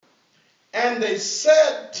And they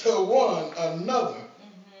said to one another,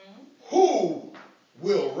 who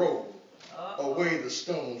will roll away the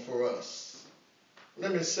stone for us?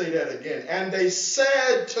 Let me say that again. And they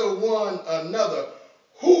said to one another,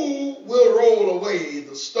 who will roll away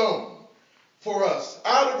the stone for us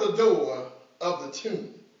out of the door of the tomb?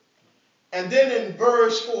 And then in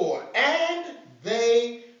verse 4, and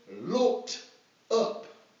they looked up.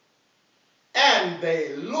 And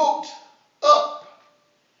they looked up,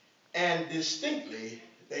 and distinctly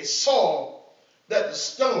they saw that the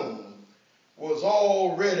stone was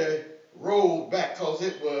already rolled back because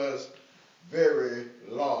it was very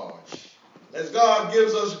large. As God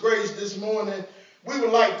gives us grace this morning, we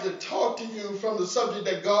would like to talk to you from the subject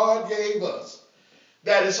that God gave us,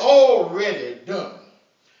 that it's already done.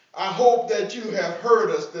 I hope that you have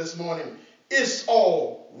heard us this morning. It's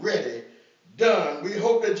already done. We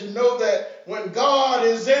hope that you know that when God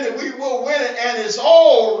is in it, we will win it, and it's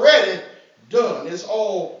already done. It's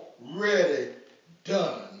already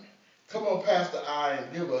done. Come on, Pastor I,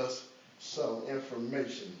 and give us some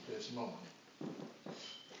information this morning.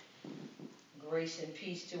 Grace and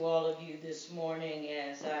peace to all of you this morning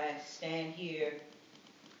as I stand here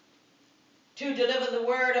to deliver the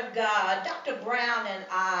word of God. Dr. Brown and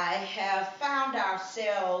I have found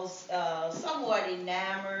ourselves somewhat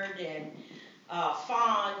enamored and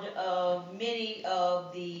fond of many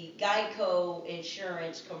of the Geico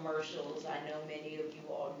insurance commercials. I know many of you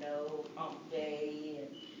all know Hump Day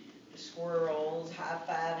and the squirrels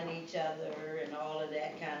high-fiving each other and all of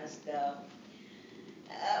that kind of stuff.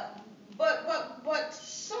 But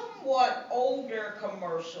somewhat older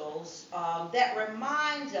commercials that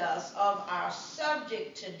reminds us of our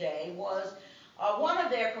subject today was one of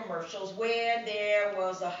their commercials where there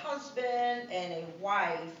was a husband and a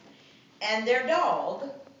wife and their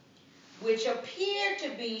dog, which appeared to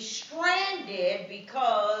be stranded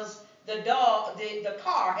because the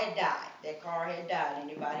car had died. Their car had died.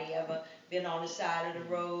 Anybody ever been on the side of the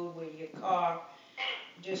road where your car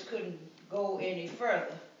just couldn't go any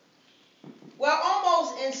further? Well,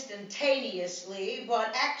 almost instantaneously,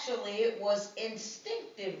 but actually it was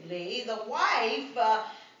instinctively, the wife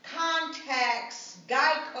contacts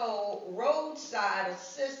Geico roadside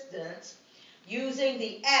assistance using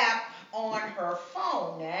the app on her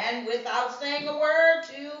phone, and without saying a word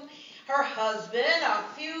to her husband, a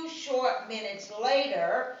few short minutes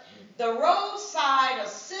later, the roadside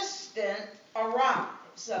assistant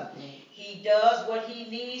arrives. He does what he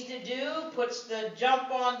needs to do, puts the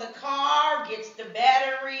jump on the car, gets the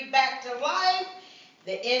battery back to life,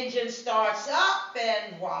 the engine starts up,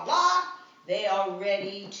 and voila, they are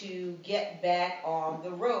ready to get back on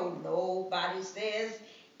the road. Nobody says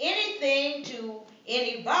anything to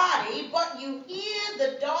anybody, but you hear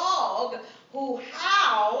the dog who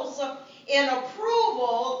howls in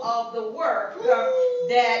approval of the work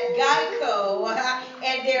that Geico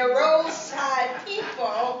and their roadside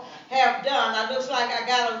people have done. It looks like I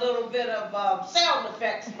got a little bit of sound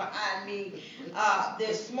effects behind me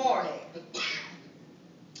this morning.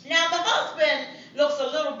 Now, the husband looks a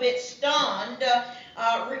little bit stunned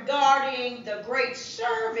regarding the great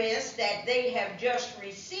service that they have just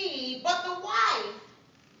received, but the wife,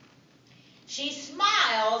 she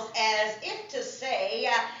smiles as if to say,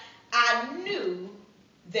 I knew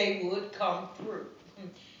they would come through.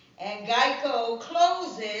 And Geico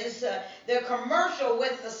closes the commercial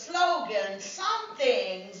with the slogan, some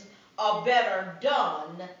things are better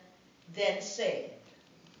done than said.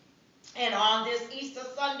 And on this Easter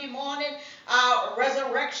Sunday morning, our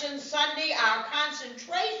Resurrection Sunday, our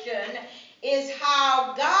concentration is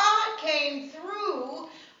how God came through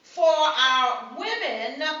for our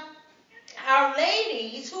women, our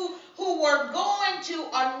ladies who were going to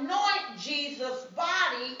anoint Jesus'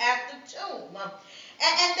 body at the tomb.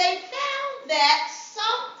 And they found that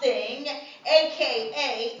something,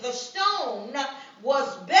 a.k.a. the stone,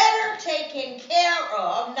 was better taken care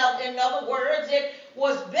of. Now, in other words, it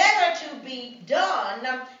was better to be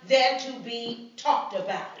done than to be talked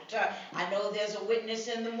about. I know there's a witness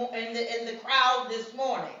in the crowd this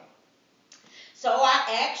morning. So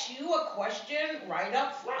I ask you a question right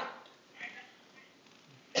up front.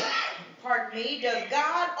 Pardon me. Does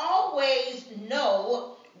God always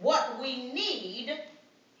know what we need?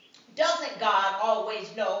 Doesn't God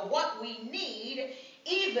always know what we need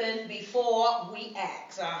even before we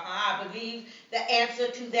ask? I believe the answer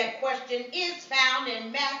to that question is found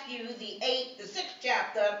in Matthew, the 6th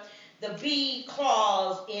chapter, the B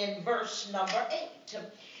clause in verse number 8.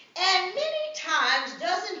 And many times,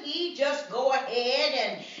 doesn't he just go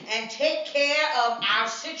ahead and take care of our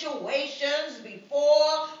situations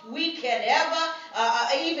before we can ever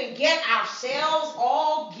even get ourselves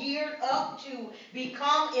all geared up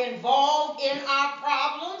become involved in our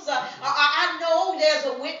problems. I know there's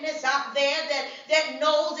a witness out there that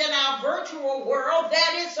knows in our virtual world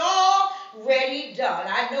that it's already done.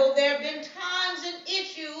 I know there have been times and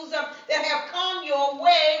issues that have come your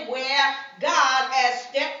way where God has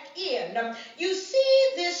stepped in. You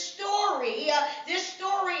see, this story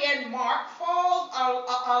in Mark falls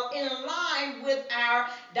in line with our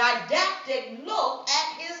didactic look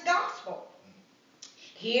at his gospel.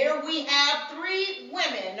 Here we have three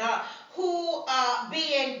women who,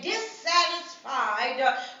 being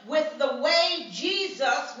dissatisfied with the way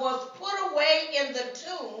Jesus was put away in the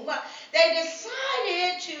tomb, they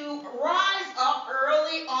decided to rise up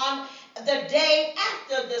early on the day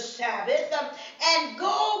after the Sabbath and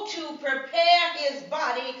go to prepare his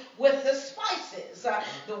body with the spices.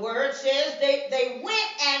 The word says they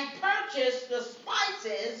went and purchased the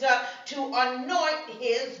spices to anoint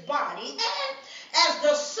his body. And as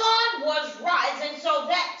the sun was rising, so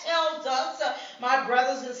that tells us, my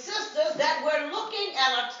brothers and sisters, that we're looking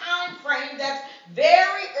at a time frame that's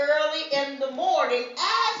very early in the morning.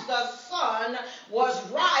 As the sun was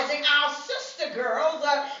rising, our sister girls,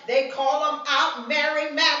 they call them out,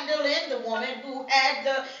 Mary Magdalene, the woman who had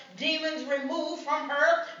the demons removed from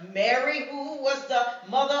her, Mary, who was the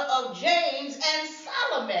mother of James, and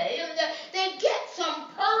Salome. And they get some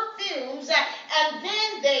perfumes and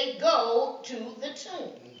then they go to the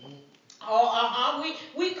tomb.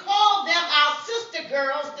 We call them our sister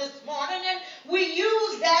girls this morning, and we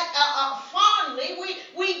use that fondly.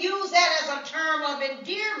 We use that as a term of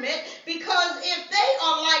endearment, because if they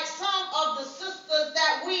are like some of the sisters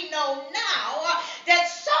that we know now, that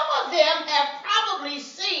some of them have probably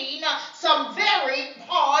seen some very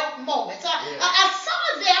hard moments. Some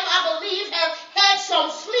of them, I believe, have had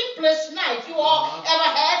some sleepless nights. You all ever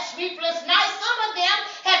had sleepless nights? Some of them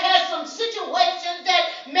have had some situations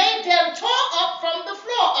that made them tore up from the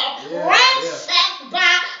floor up, ransacked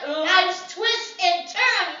by life's twists and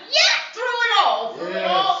turns. Yet through it all,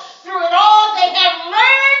 they have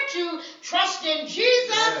learned to trust in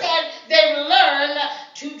Jesus, and they learned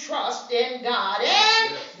to trust in God.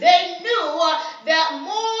 And they knew that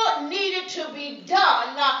more needed to be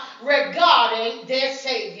done regarding their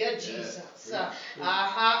Savior Jesus. And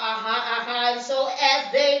so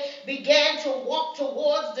as they began to walk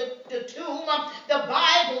towards the tomb, the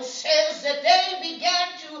Bible says that they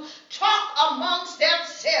began to talk amongst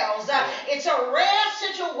themselves. It's a rare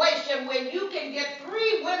situation when you can get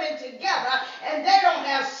three women together and they don't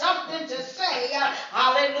have something to say.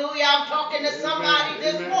 Hallelujah. I'm talking to somebody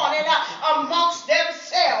this morning amongst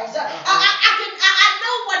themselves. I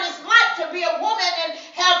know what it's like to be a woman and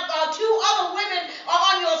have two other women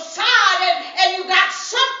on your side, and you got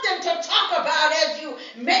something to talk about as you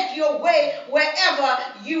make your way wherever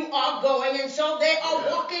you are going. And so they are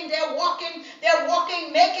walking, they're walking,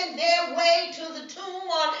 making their way to the tomb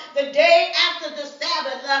on the day after the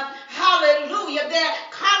Sabbath. Hallelujah. Their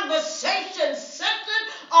conversation centered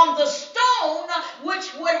on the stone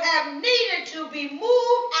which would have needed to be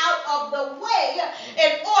moved out of the way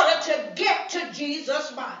in order to get to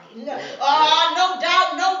Jesus' body. No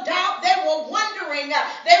doubt, they were wondering,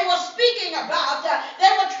 they were speaking about,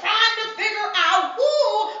 they were trying to figure out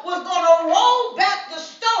who was going to roll back the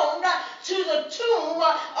stone to the tomb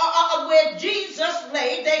where Jesus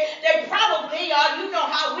lay. They probably, you know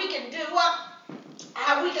how we can do,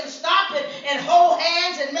 we can stop and hold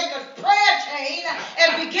hands and make a prayer chain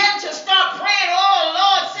and begin to start praying. Oh,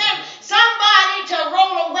 Lord, send somebody to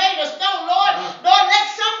roll away the stone. Lord, let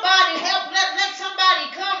somebody help. Let somebody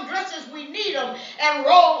come just as we need them and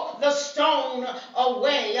roll the stone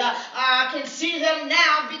away. I can see them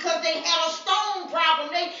now because they had a stone problem.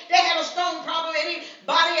 They had a stone problem.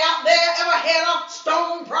 Anybody out there ever had a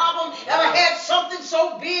stone problem? Ever had something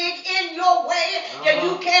so big in your way that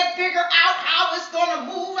you can't figure out how it's going to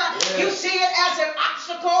move? You see it as an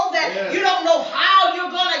obstacle that you don't know how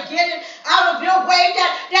you're going to get it out of your way.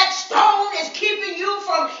 That stone is keeping you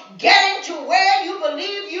from getting to where you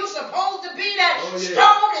believe you're supposed to be. That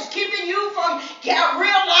stone is keeping you from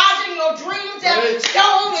realizing your dreams. That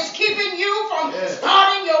stone is keeping you from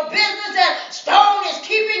starting your business. That stone is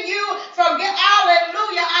keeping you from getting,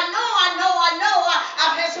 hallelujah. I know.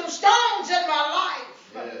 I've had some stones in my life.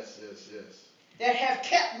 That have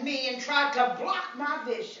kept me and tried to block my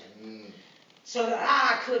vision so that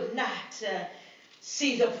I could not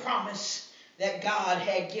see the promise that God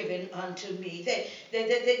had given unto me. They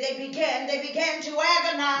began to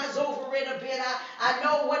agonize over it a bit. I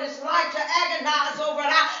know what it's like to agonize over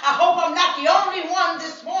it. I hope I'm not the only one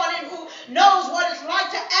this morning who knows what it's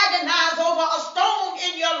like to agonize over a stone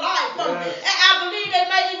in your life. And I believe they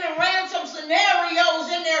may even ran some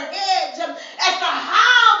scenarios in their heads as to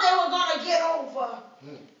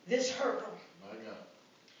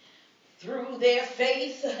through their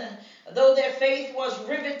faith, though their faith was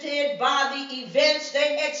riveted by the events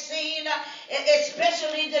they had seen,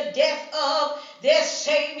 especially the death of their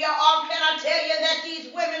Savior. Oh, can I tell you that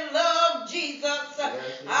these women loved Jesus?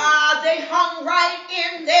 They hung right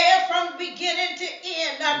in there from beginning to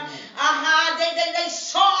end. They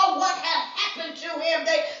saw what had happened to him.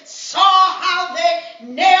 They saw how they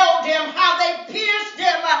nailed him, how they pierced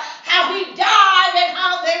him, how he died, and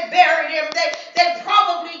how they buried him. They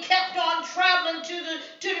probably kept on traveling to the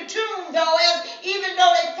tomb, though, even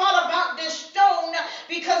though they thought about this stone,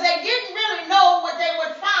 because they didn't really know what they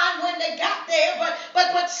would find when they got there,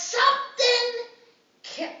 but something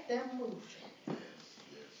kept them moving.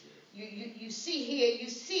 You see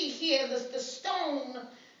here the stone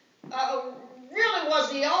really was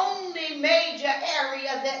the only major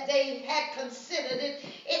area that they had considered.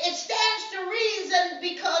 It stands to reason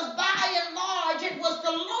because by and large it was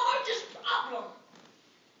the largest problem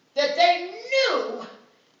that they knew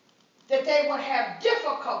that they would have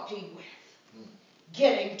difficulty with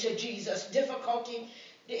getting to Jesus. Difficulty,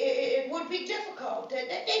 it would be difficult. They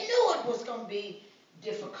knew it was going to be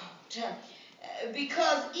difficult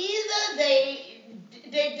because either they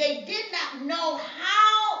did not know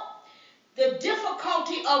how the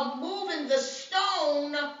difficulty of moving the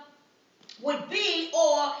stone would be,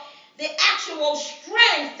 or the actual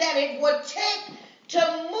strength that it would take to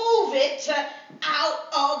move it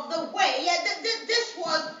out of the way. This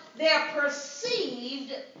was their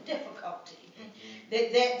perceived difficulty.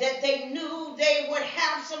 That they knew they would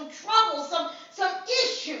have some trouble, some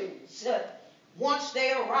issues once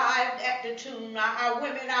they arrived at the tomb. Our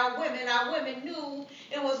women knew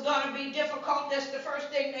it was going to be difficult. That's the first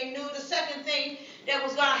thing they knew. The second thing that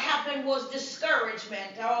was going to happen was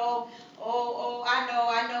discouragement. I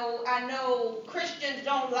know Christians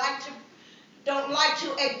don't like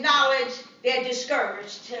to acknowledge they're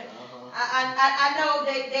discouraged. I know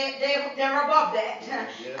they're above that.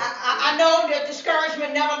 I know that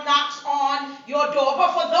discouragement never knocks on your door.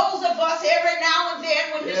 But for those of us, every now and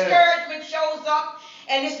then, when discouragement shows up,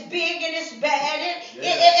 and it's big and it's bad, and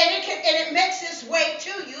it makes its way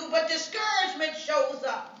to you, but discouragement shows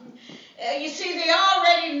up. You see, they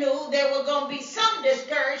already knew there was going to be some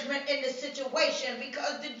discouragement in the situation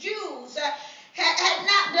because the Jews had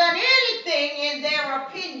not done anything in their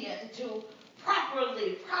opinion to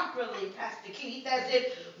properly, Pastor Keith, as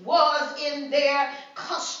it was in their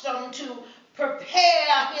custom to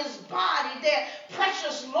prepare his body, their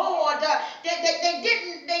precious Lord. They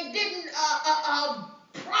didn't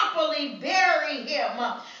properly bury him.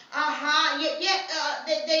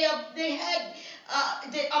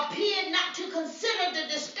 They appeared not to consider the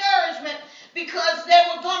discouragement because there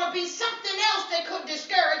was going to be something else that could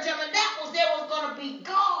discourage them, and that was there was going to be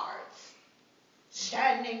guards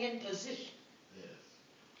standing in position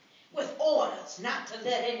with orders not to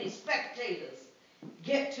let any spectators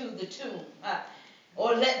get to the tomb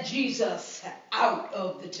or let Jesus out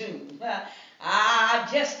of the tomb.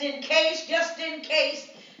 Just in case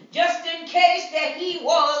that he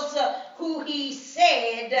was who he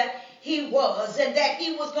said he was, and that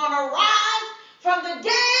he was going to rise from the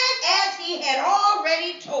dead as he had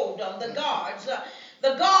already told them. The guards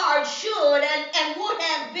should and would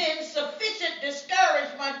have been sufficient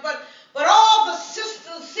discouragement, but all the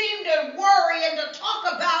sisters seem to worry and to talk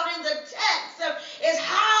about in the text is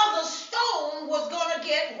how the stone was going to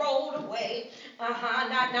get rolled away.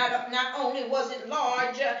 Not only was it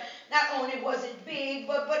large, not only was it big,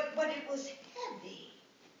 but it was heavy,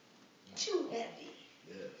 too heavy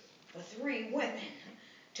for three women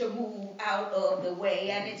to move out of the way.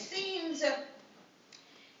 And it seems as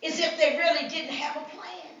if they really didn't have a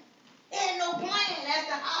plan. They had no plan as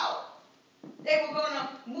to how they were going to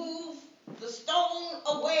move the stone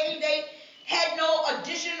away. They had no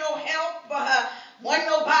additional help. Wasn't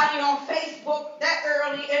nobody on Facebook that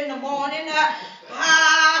early in the morning.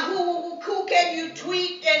 Who can you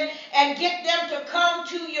tweet and get them to come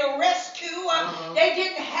to your rescue? They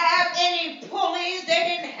didn't have any pulleys. They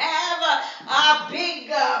didn't have big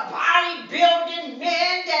bodybuilding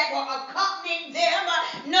men that were accompanying them.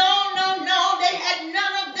 No, they had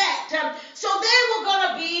none of that. So they were going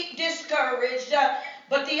to be discouraged.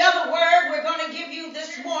 But the other word we're going to give you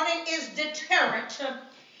this morning is deterrent.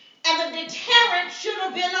 And the deterrent should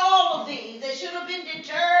have been all of these. They should have been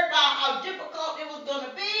deterred by how difficult it was going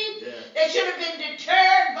to be. They should have been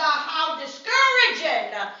deterred by how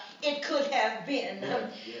discouraging it could have been.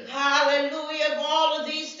 Hallelujah. Of all of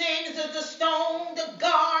these things, the stone, the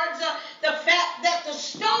guards, the fact that the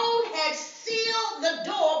stone had sealed the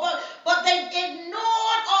door, but they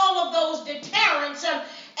ignored all of those deterrents and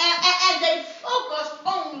they focused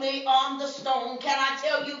only on the stone. Can I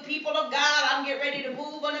tell you, people of God,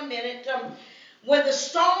 When the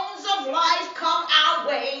stones of life come our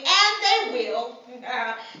way, and they will,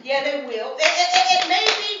 yeah, they will. It may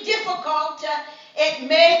be difficult. It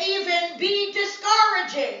may even be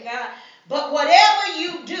discouraging. But whatever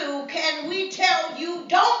you do, can we tell you,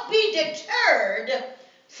 don't be deterred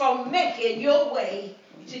from making your way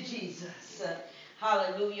to Jesus.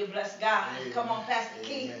 Hallelujah. Bless God. Amen. Come on, Pastor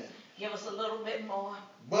Keith. Give us a little bit more.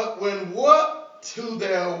 But when what to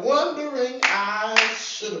their wondering eyes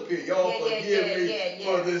should appear. Y'all forgive me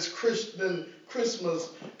for this Christian Christmas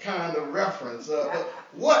kind of reference.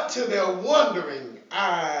 What to their wondering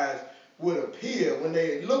eyes would appear when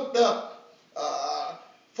they looked up.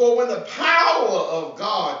 For when the power of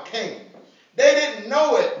God came, they didn't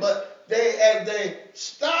know it, but as they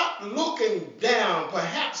stopped looking down,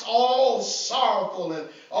 perhaps all sorrowful and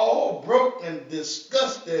all broken and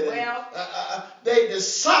disgusted, they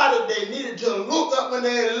decided they needed to look up. When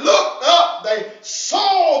they looked up, they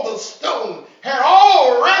saw the stone had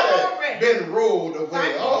already been rolled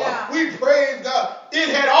away. We praise God. It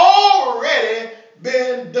had already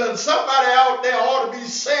been done. Somebody out there ought to be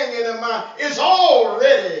saying in their mind, it's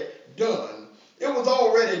already done. It was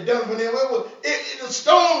already done when the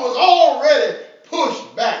stone was already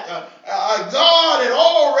pushed back. God had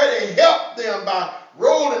already helped them by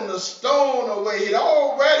rolling the stone away. He had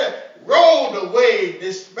already rolled away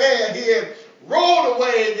despair. He had rolled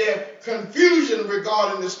away their confusion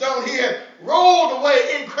regarding the stone. He had rolled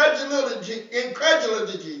away incredulity.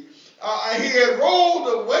 He had rolled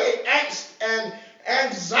away angst and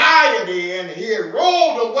anxiety, and he had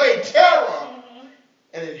rolled away terror,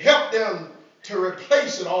 and it helped them to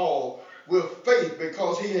replace it all with faith,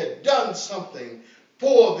 because he had done something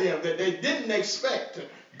for them that they didn't expect.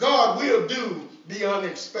 God will do the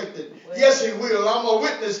unexpected. Yes, he will. I'm a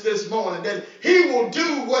witness this morning that he will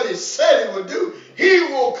do what he said he would do. He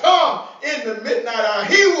will come in the midnight hour.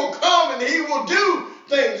 He will come and he will do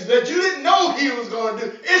things that you didn't know he was going to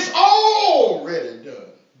do. It's already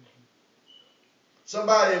done.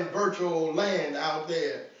 Somebody in virtual land out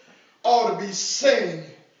there ought to be saying,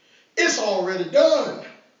 it's already done.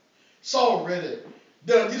 It's already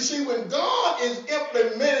done. You see, when God is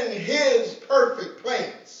implementing his perfect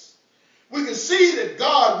plans, we can see that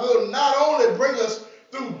God will not only bring us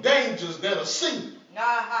through dangers that are seen,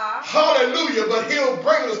 hallelujah, but he'll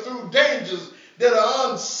bring us through dangers that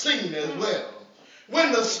are unseen as well.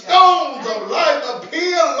 When the stones of life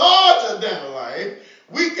appear larger than life,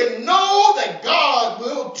 we can know that God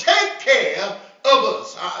will take care of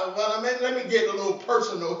us. Let me get a little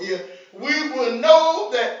personal here. We will know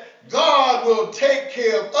that God will take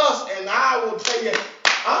care of us, and I will tell you,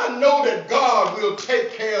 I know that God will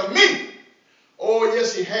take care of me. Oh,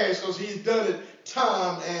 yes, he has, because he's done it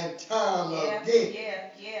time and time again.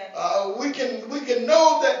 We can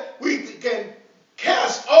know that we can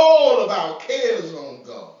cast all of our cares on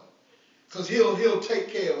God, because he'll take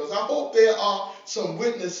care of us. I hope there are some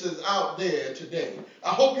witnesses out there today. I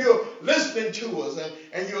hope you're listening to us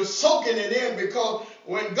and you're soaking it in, because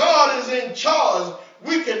when God is in charge,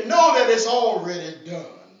 we can know that it's already done.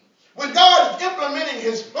 When God is implementing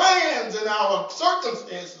his plans in our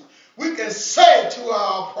circumstances, we can say to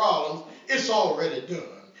our problems, it's already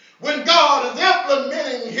done. When God is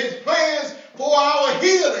implementing his plans for our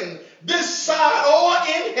healing, this side or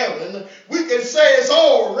in heaven, we can say it's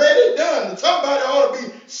already done. Somebody ought to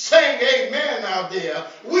be saying amen out there.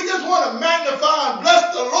 We just want to magnify and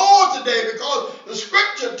bless the Lord today, because the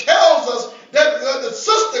scripture tells us that the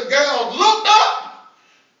sister girls looked up.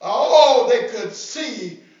 All they could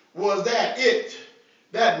see was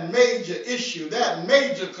that major issue, that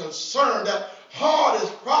major concern, that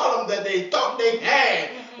hardest problem that they thought they had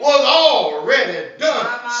was already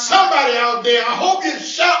done. Somebody out there, I hope you're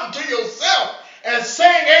shouting to yourself and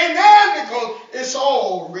saying amen, because it's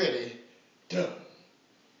already done.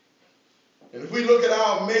 And if we look at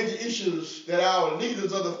our major issues that our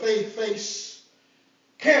leaders of the faith face,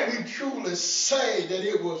 can't we truly say that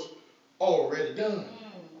it was already done?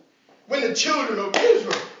 When the children of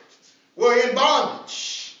Israel were in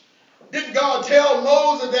bondage, didn't God tell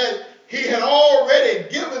Moses that he had already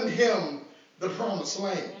given him the promised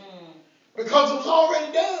land? Because it was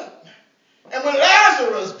already done. And when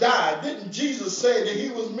Lazarus died, didn't Jesus say that he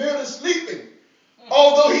was merely sleeping,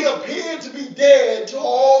 although he appeared to be dead to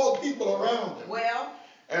all the people around him?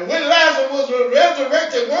 And when Lazarus was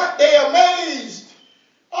resurrected, weren't they amazed?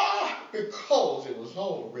 Because it was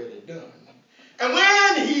already done. And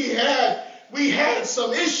when we had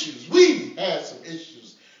some issues,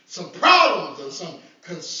 some problems and some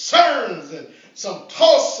concerns and some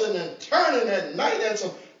tossing and turning at night and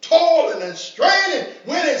some toiling and straining,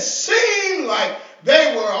 when it seemed like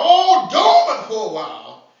they were all dormant for a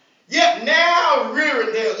while, yet now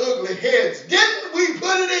rearing their ugly heads. Didn't we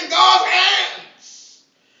put it in God's hands?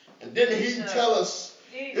 And didn't he tell us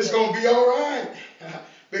it's going to be all right?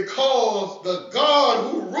 Because the God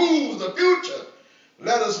who rules the future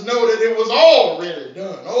let us know that it was already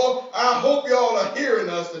done. Oh, I hope y'all are hearing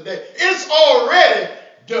us today. It's already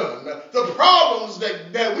done. The problems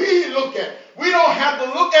that we look at, we don't have to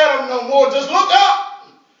look at them no more. Just look up,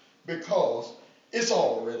 because it's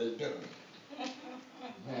already done.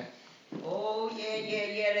 Oh,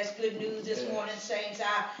 yeah. That's good news this morning, saints.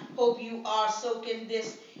 I hope you are soaking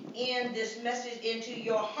this message into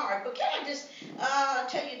your heart. But can I just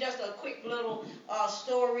tell you just a quick little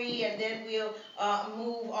story, and then we'll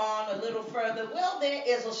move on a little further. Well, there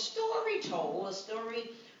is a story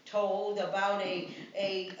told about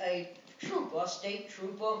a trooper, state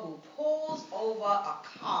trooper, who pulls over a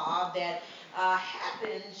car that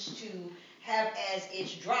happens to have as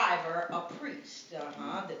its driver a priest.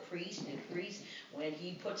 The priest, when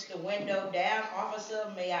he puts the window down,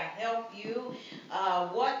 officer, may I help you?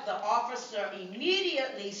 What the officer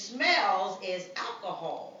immediately smells is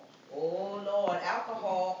alcohol. Oh, Lord,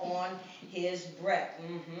 alcohol on his breath.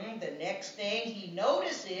 The next thing he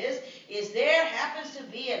notices is there happens to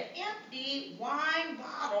be an empty wine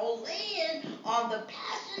bottle laying on the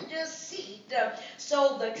passenger seat.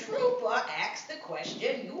 So the trooper asks the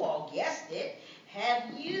question, you all guessed it,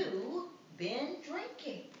 have you been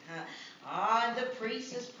drinking? And the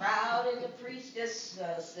priest is proud, and the priest just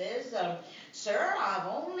says, sir, I've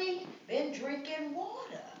only been drinking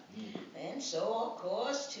water. And so, of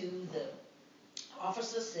course, to the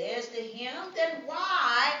officer says to him, then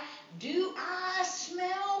why do I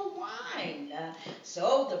smell wine?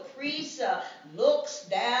 So the priest looks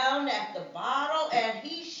down at the bottle and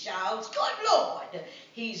he shouts, good Lord,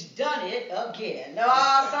 he's done it again.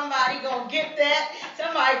 Somebody gonna get that.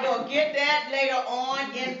 Somebody gonna get that later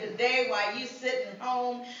on in the day while you sitting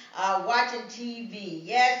home watching TV.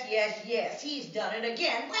 Yes, he's done it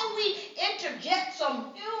again. Well, we interject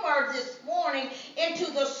some humor this morning into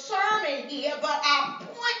the sermon here, but our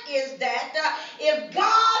point is that if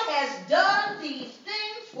God has done these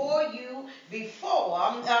things for you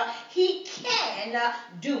before, he can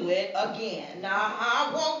do it again.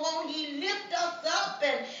 Won't he lift us up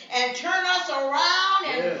and turn us around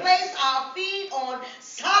and place our feet on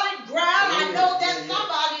solid ground? I know that's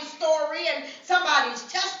somebody's story and somebody's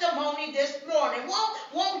testimony this morning.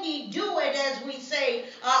 Won't he do it, as we say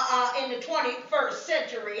in the 21st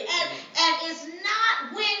century? And it's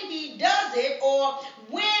not when he does it, or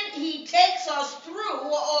when he takes us through,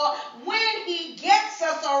 or when he gets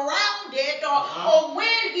us around it, or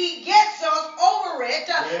when he gets us over it,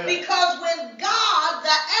 because with God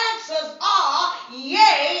the answers are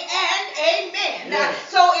yea and amen.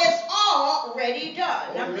 So it's already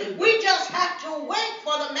done. We just have to wait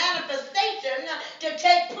for the manifestation to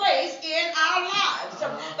take place in our lives.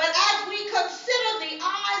 But as we consider the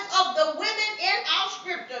eyes of the women in our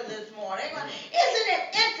scripture this morning, isn't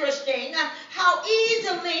it interesting how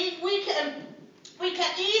easily we can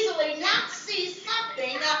easily not see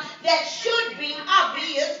something that should be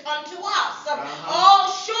obvious unto us.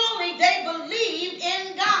 Surely they believed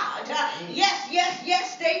in God.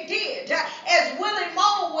 Yes, they did. As Willie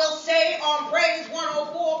Moe will say on Praise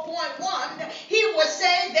 104.1, he would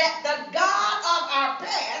say that the God of our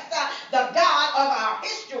past, the God of our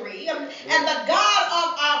history, and the God of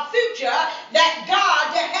our future, that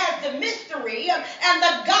God that has the mystery, and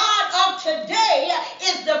the God of today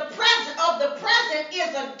is the present of the present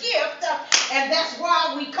is a gift, and that's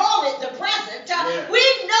why we call it the present. We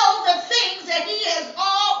know the things that he has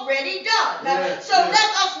already done. So let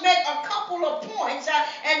us make a couple of points,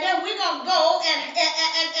 and then we're going to go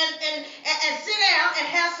and sit down and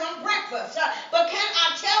have some breakfast. But can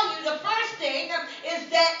I tell you, the first thing is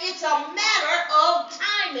that it's a matter of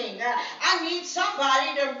timing. I need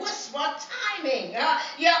somebody to whisper timing.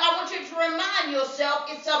 I want you to remind yourself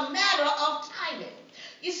it's a matter of timing.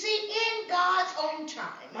 You see, in God's own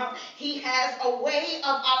time, he has a way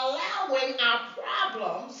of allowing our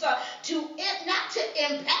problems not to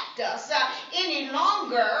impact us any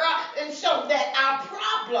longer, and so that our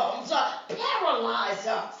problems paralyze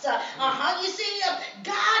us. You see,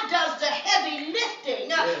 God does the heavy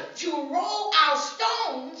lifting to roll our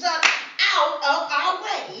stones out of our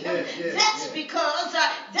way. That's because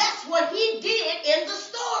that's what he did in the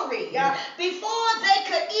story. Before they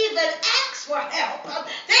could even ask for help,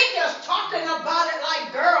 they just talking about it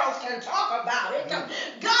like girls can talk about it.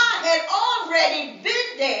 God had already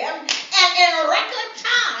been there, and in record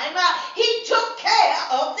time, he took care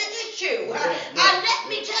of the issue. Let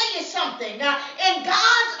me tell you something. In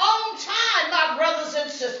God's own time, my brothers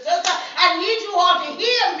and sisters, I need you all to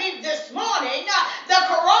hear me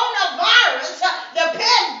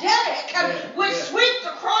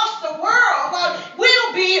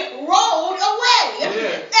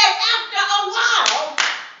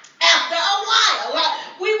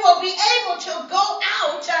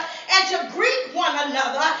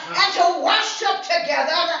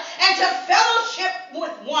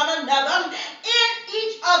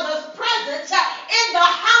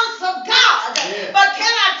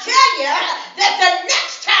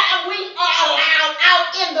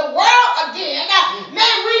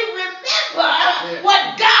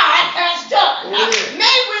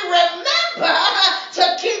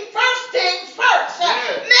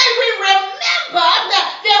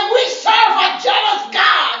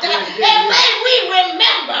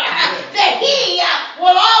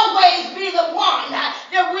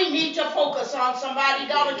we need to focus on. Somebody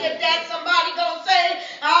gonna get that. Somebody gonna say,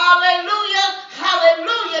 hallelujah,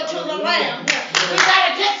 hallelujah to the Lamb. We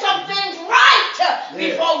gotta get some things right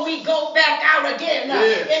before we go back out again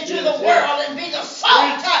into the world and be the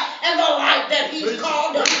salt and the light that He's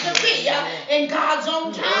called us to be in God's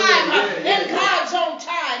own time. In God's own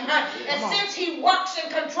time. And since He works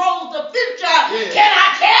and controls the future, can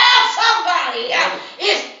I tell somebody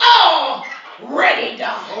it's already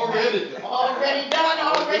done? Already done. Already done.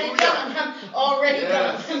 Already done. Already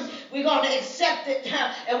done. We're going to accept it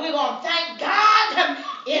and we're going to thank God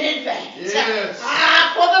in advance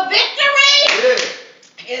for the victory.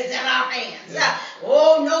 Is in our hands.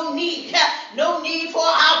 Oh, no need for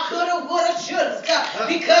our coulda, woulda, shoulda.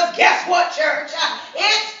 Because guess what, church?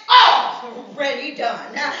 It's already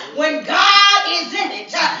done. When God is in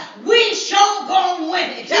it, we sure gonna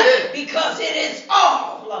win it. Because it is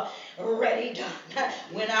already done.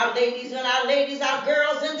 When our ladies, our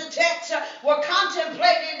girls in the text were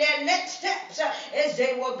contemplating their next steps as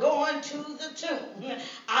they were going to the tomb.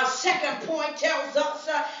 Our second point tells us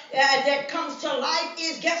that comes to life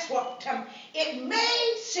is, guess what? It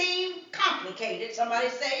may seem complicated. Somebody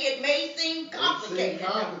say it may seem complicated.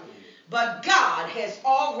 But God has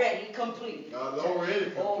already completed. God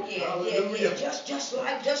already completed. Oh yeah.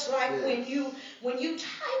 Just like when you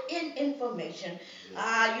type in information,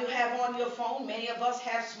 you have on your phone. Many of us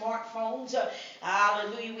have smartphones.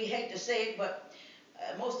 Hallelujah. We hate to say it, but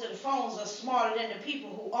most of the phones are smarter than the people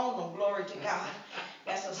who own them. Glory to God.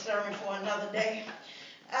 That's a sermon for another day.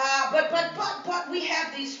 But we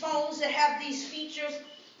have these phones that have these features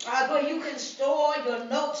where you can store your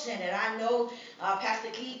notes in it. I know Pastor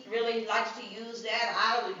Keith really likes to use that.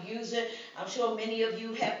 I would use it. I'm sure many of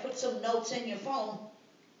you have put some notes in your phone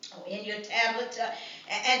or in your tablet.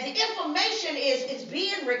 And the information is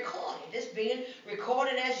being recorded. It's being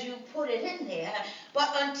recorded as you put it in there.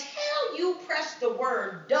 But until you press the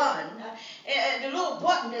word done, the little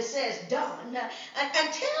button that says done,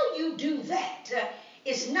 until you do that,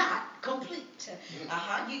 it's not complete.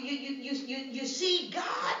 You see,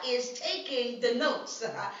 God is taking the notes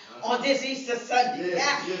on this Easter Sunday.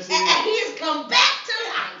 And He has come back to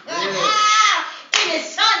life in His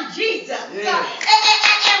Son Jesus. And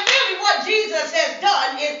really what Jesus has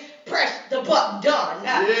done is press the button done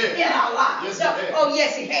in our lives. Oh,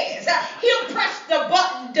 yes, He has. He'll press the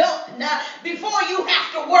button done before you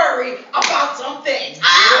have to worry about some things.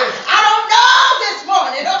 I don't know this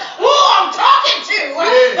morning who I'm talking to,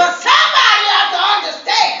 but somebody has to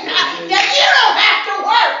understand that you don't have to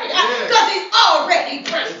worry because He's already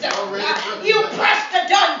pressed done. You press the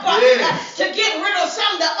done button to get rid of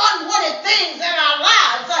some of the unwanted things in our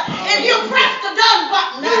lives, and you press the done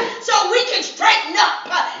button so we can straighten up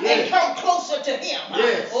and come closer to Him.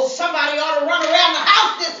 Oh, somebody ought to run around the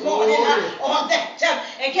house this morning on that.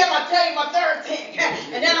 And can I tell you my third thing?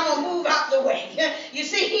 And then I'm going to move out the way. You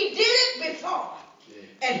see, He did it before,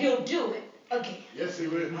 and He'll do it again. Yes, He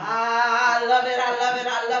will. I love it.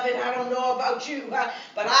 I don't know about you, but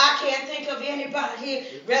I can't think of anybody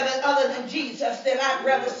other than Jesus that I'd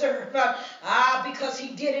rather serve. Because He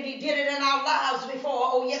did it in our lives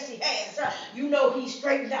before. Oh, yes, He has. You know He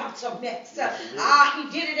straightened out some mess. He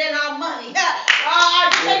did it in our money. I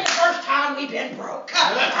think the first time we've been broke.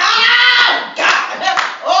 God.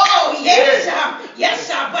 Oh, yes. Yes,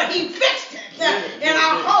 but He fixed it in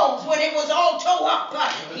our homes when it was all tore up.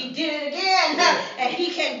 He did it again. And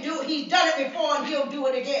He can do it. He's done it before, and He'll do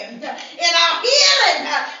it again. In our healing,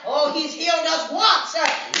 He's healed us once.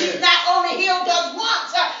 He's not only healed us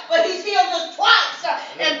once, but He's healed us twice,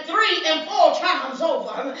 and 3 and 4 times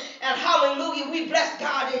over. And hallelujah, we bless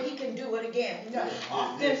God that He can do it again.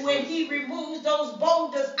 Often when He removes those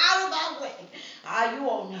boulders out of our way, you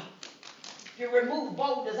all know. If you remove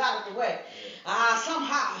boulders out of the way,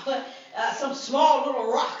 somehow some small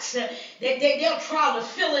little rocks, they'll try to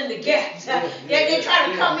fill in the gaps. They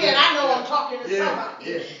try to come in. I know I'm talking to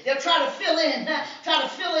somebody. They'll try to fill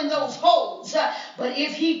in those holes. But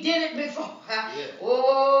if He did it before,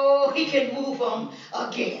 He can move them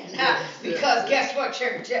again. Because guess what,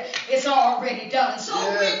 church? It's already done. So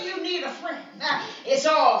when you need a friend, it's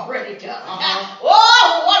already done.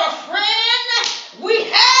 Oh, what a friend we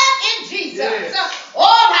have in Jesus. All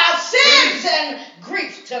our sins and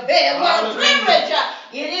griefs to bear. What a privilege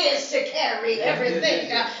it is to carry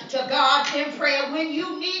everything to God in prayer. When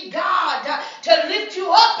you need God to lift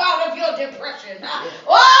you up out of your depression,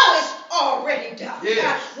 it's already done.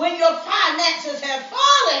 When your finances have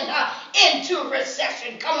fallen into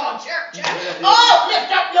recession, come on, church.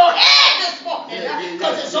 Lift up your head this morning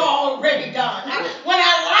because it's already done. When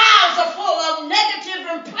our lives are full of negative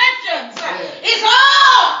impressions, it's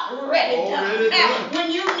already done.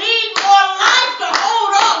 When you need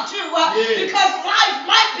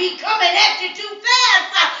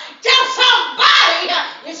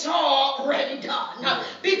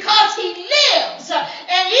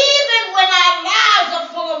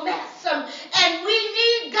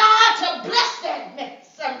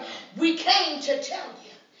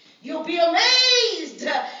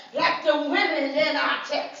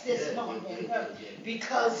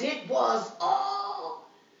because it was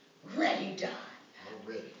already done.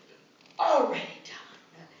 Already done. Already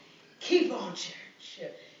done. Keep on, church.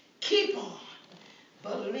 Keep on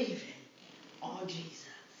believing on Jesus.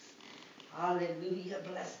 Hallelujah.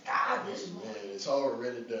 Bless God this morning. It's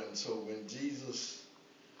already done. So when Jesus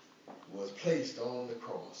was placed on the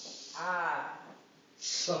cross,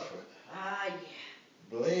 suffered,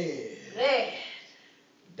 bled,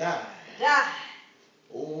 died.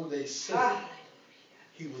 Oh, they said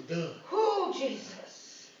he was done. Oh,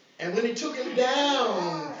 Jesus. And when he took him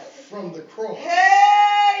down from the cross,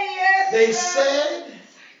 yes, they said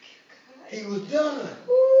he was done.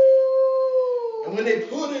 Ooh. And when they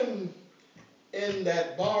put him in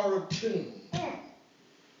that borrowed tomb,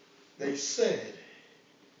 they said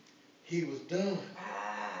he was done.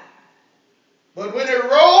 But when it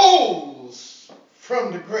rose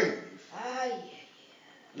from the grave,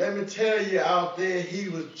 let me tell you out there, he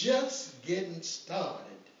was just getting started.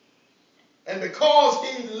 And because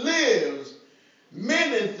he lives,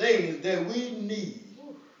 many things that we need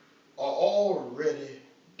are already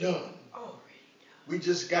done. We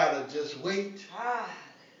just got to just wait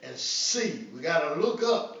and see. We got to look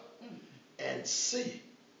up and see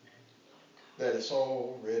that it's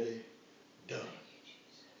already done.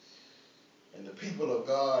 And the people of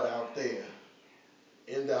God out there,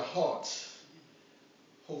 in their hearts,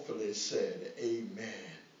 hopefully said, amen,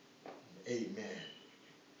 amen,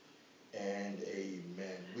 and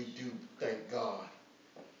amen. We do thank God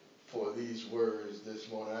for these words this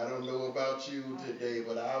morning. I don't know about you today,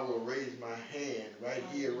 but I will raise my hand right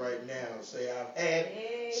here, right now, and say I've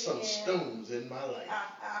had some stones in my life.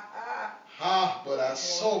 But I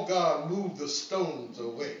saw God move the stones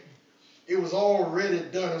away. It was already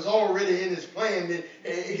done. It was already in his plan.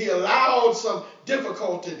 He allowed some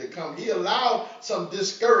difficulty to come. He allowed some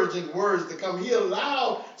discouraging words to come. He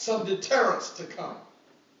allowed some deterrence to come.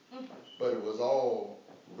 But it was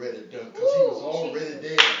already done because he was already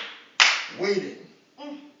there waiting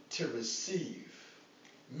to receive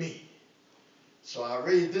me. So I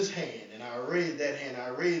raised this hand and I raised that hand. I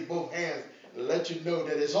raised both hands to let you know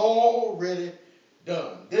that it's already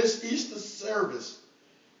done. This Easter service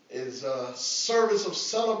is a service of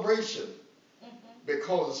celebration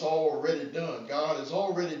because it's already done. God has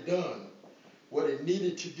already done what it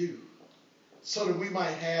needed to do so that we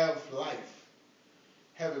might have life,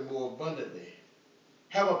 have it more abundantly,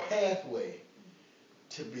 have a pathway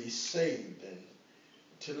to be saved and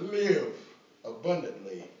to live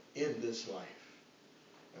abundantly in this life.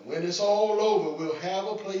 And when it's all over, we'll have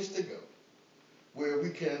a place to go where we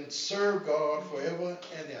can serve God forever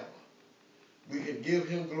and ever. We can give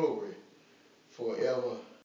him glory forever